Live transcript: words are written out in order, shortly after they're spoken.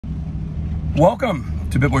Welcome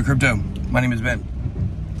to BitBoy Crypto. My name is Ben.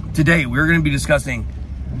 Today we're going to be discussing,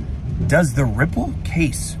 does the Ripple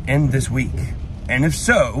case end this week? And if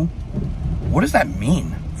so, what does that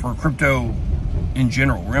mean for crypto in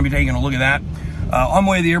general? We're going to be taking a look at that. On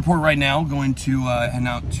my way to the airport right now, going to head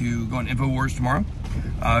out to go on InfoWars tomorrow.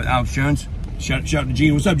 Alex Jones, shout out to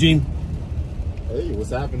Gene. What's up, Gene? Hey, what's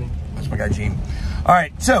happening? That's my guy, Gene. All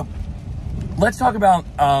right, so let's talk about,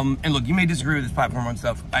 and look, you may disagree with this platform on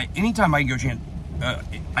stuff. Anytime I can get a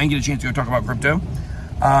chance to go talk about crypto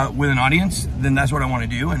with an audience, then that's what I want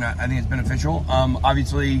to do, and I think it's beneficial.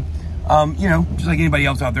 Obviously, you know, just like anybody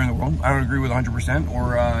else out there in the world, I don't agree with 100%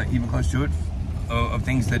 or even close to it of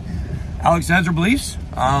things that Alex says or believes.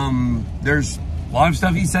 There's a lot of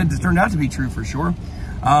stuff he said that turned out to be true for sure.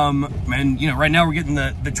 And, you know, right now we're getting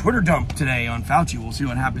the Twitter dump today on Fauci. We'll see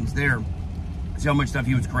what happens there. See how much stuff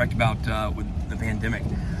he was correct about with the pandemic.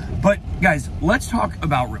 But guys, let's talk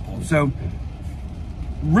about Ripple. So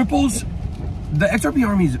Ripple's, the XRP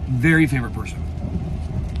Army's very favorite person,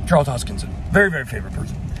 Charles Hoskinson, very, very favorite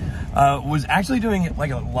person, was actually doing like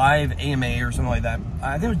a live AMA or something like that.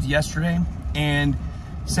 I think it was yesterday, and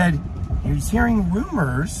said he's hearing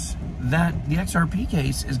rumors that the XRP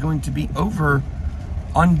case is going to be over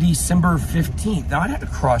on December 15th. Now I'd have to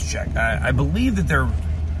cross check. I believe that there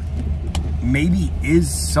maybe is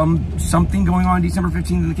something going on December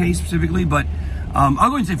 15th in the case specifically, but I'll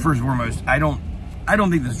go and say first and foremost, I don't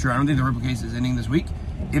think this is true. I don't think the Ripple case is ending this week.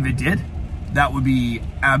 If it did, that would be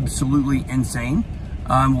absolutely insane.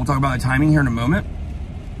 We'll talk about the timing here in a moment.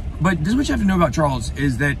 But this is what you have to know about Charles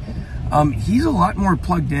is that he's a lot more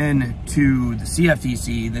plugged in to the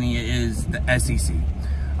CFTC than he is the SEC.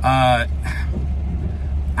 I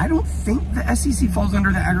don't think the SEC falls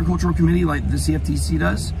under the Agricultural Committee like the CFTC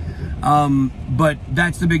does. But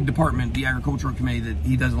that's the big department, the Agricultural Committee, that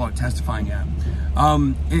he does a lot of testifying at.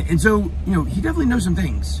 And so, you know, he definitely knows some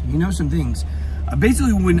things. He knows some things.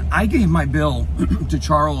 Basically, when I gave my bill to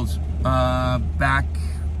Charles back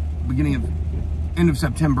end of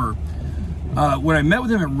September, when I met with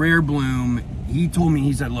him at Rare Bloom, he told me,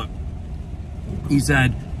 he said, look,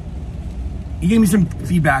 he gave me some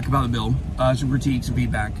feedback about the bill, some critiques, some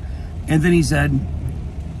feedback. And then he said,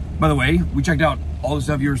 by the way, we checked out all the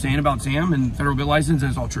stuff you were saying about Sam and federal bit license,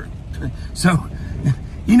 and it's all true. So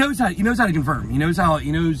he knows how to confirm. He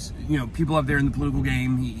knows, you know, people up there in the political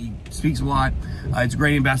game. He speaks a lot. It's a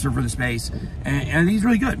great ambassador for the space, and I think he's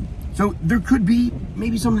really good. So there could be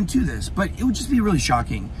maybe something to this, but it would just be really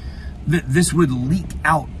shocking that this would leak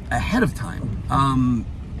out ahead of time.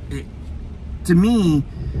 To me,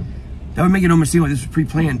 that would make it almost seem like this was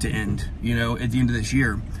pre-planned to end, you know, at the end of this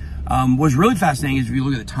year. What's really fascinating is if you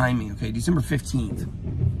look at the timing, okay, December 15th,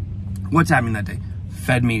 what's happening that day?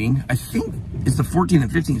 Fed meeting. I think it's the 14th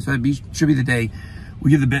and 15th, so that should be the day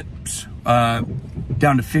we get the bits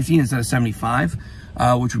down to 15 instead of 75,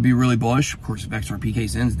 which would be really bullish. Of course, if XRP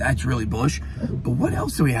case ends, that's really bullish. But what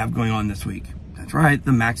else do we have going on this week? That's right,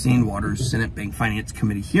 the Maxine Waters Senate Bank Finance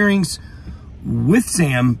Committee hearings with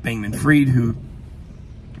Sam Bankman-Fried, who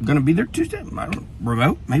going to be there Tuesday. I don't know,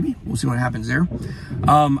 remote, maybe. We'll see what happens there.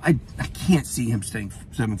 I can't see him staying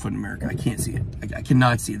 7 foot in America. I can't see it. I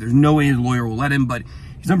cannot see it. There's no way his lawyer will let him, but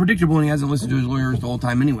he's unpredictable and he hasn't listened to his lawyers the whole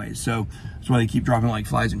time anyway. So that's why they keep dropping like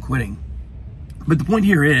flies and quitting. But the point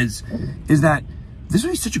here is that this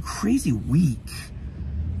would be such a crazy week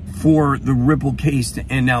for the Ripple case to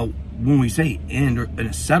end. Now, when we say end or in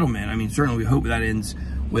a settlement, I mean, certainly we hope that ends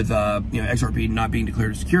with you know, XRP not being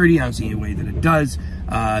declared a security. I don't see any way that it does.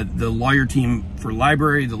 The lawyer team for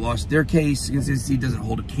Library that lost their case against the SEC doesn't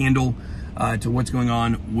hold a candle to what's going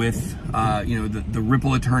on with you know, the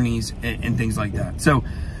Ripple attorneys and things like that. So,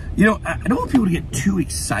 you know, I don't want people to get too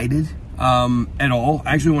excited at all.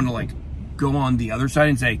 I actually want to like go on the other side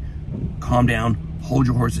and say, calm down, hold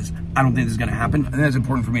your horses. I don't think this is going to happen. I think that's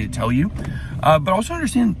important for me to tell you. But also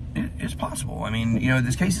understand it's possible. I mean, you know,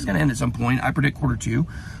 this case is going to end at some point. I predict quarter two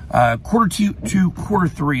to quarter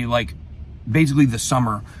three, like basically the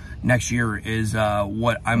summer next year is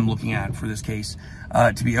what I'm looking at for this case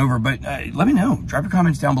to be over. But let me know. Drop your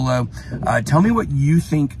comments down below. Tell me what you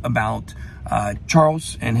think about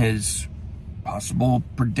Charles and his possible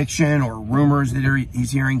prediction or rumors that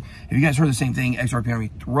he's hearing. If you guys heard the same thing, XRP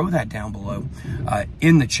Army, throw that down below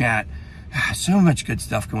in the chat. So much good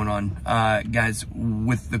stuff going on, guys,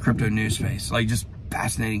 with the crypto news space. Like, just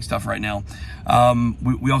fascinating stuff right now.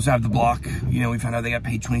 We also have the block. You know, we found out they got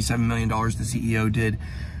paid $27 million, the CEO did,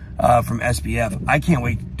 from SBF. I can't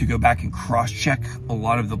wait to go back and cross-check a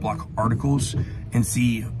lot of the block articles and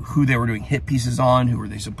see who they were doing hit pieces on, who were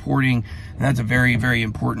they supporting. And that's a very, very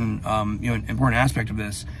important, you know, important aspect of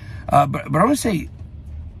this. But I want to say,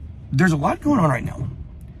 there's a lot going on right now.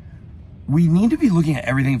 We need to be looking at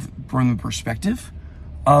everything from the perspective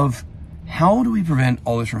of how do we prevent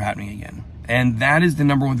all this from happening again? And that is the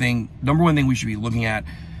number one thing we should be looking at.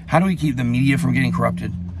 How do we keep the media from getting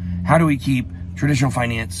corrupted? How do we keep traditional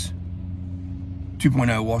finance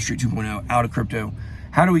 2.0, Wall Street 2.0 out of crypto?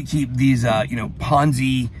 How do we keep these,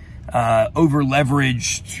 Ponzi,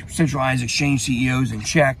 over-leveraged, centralized exchange CEOs in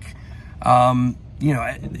check?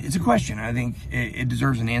 It's a question. I think it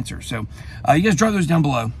deserves an answer. So you guys drop those down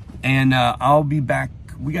below, and I'll be back.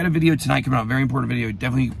 We got a video tonight coming out, very important video.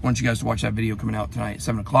 Definitely want you guys to watch that video coming out tonight at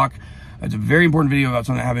 7 o'clock. It's a very important video about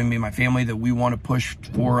something that happened to me and my family that we want to push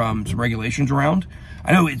for some regulations around.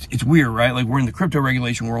 I know it's weird, right? Like, we're in the crypto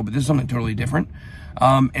regulation world, but this is something totally different.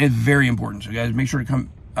 And it's very important. So guys, make sure to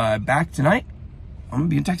come back tonight. I'm going to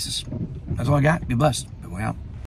be in Texas. That's all I got. Be blessed. Way out.